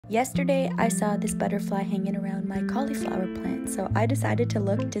Yesterday, I saw this butterfly hanging around my cauliflower plant, so I decided to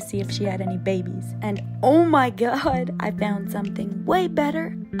look to see if she had any babies. And oh my god, I found something way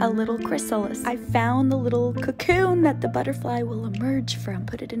better, a little chrysalis. I found the little cocoon that the butterfly will emerge from.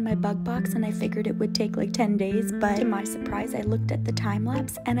 Put it in my bug box and I figured it would take like 10 days, but to my surprise, I looked at the time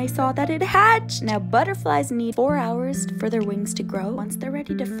lapse and I saw that it hatched. Now, butterflies need 4 hours for their wings to grow. Once they're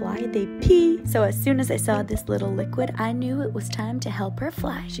ready to fly, they pee. So as soon as I saw this little liquid, I knew it was time to help her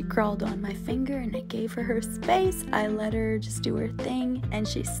fly. She crawled on my finger and I gave her space. I let her just do her thing and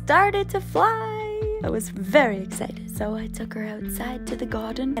she started to fly. I was very excited, so I took her outside to the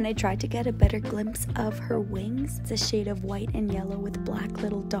garden and I tried to get a better glimpse of her wings. It's a shade of white and yellow with black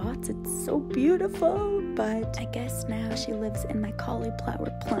little dots. It's so beautiful, but I guess now she lives in my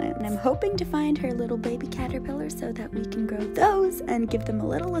cauliflower plant. And I'm hoping to find her little baby caterpillars so that we can grow those and give them a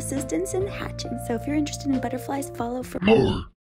little assistance in hatching. So if you're interested in butterflies, follow for more.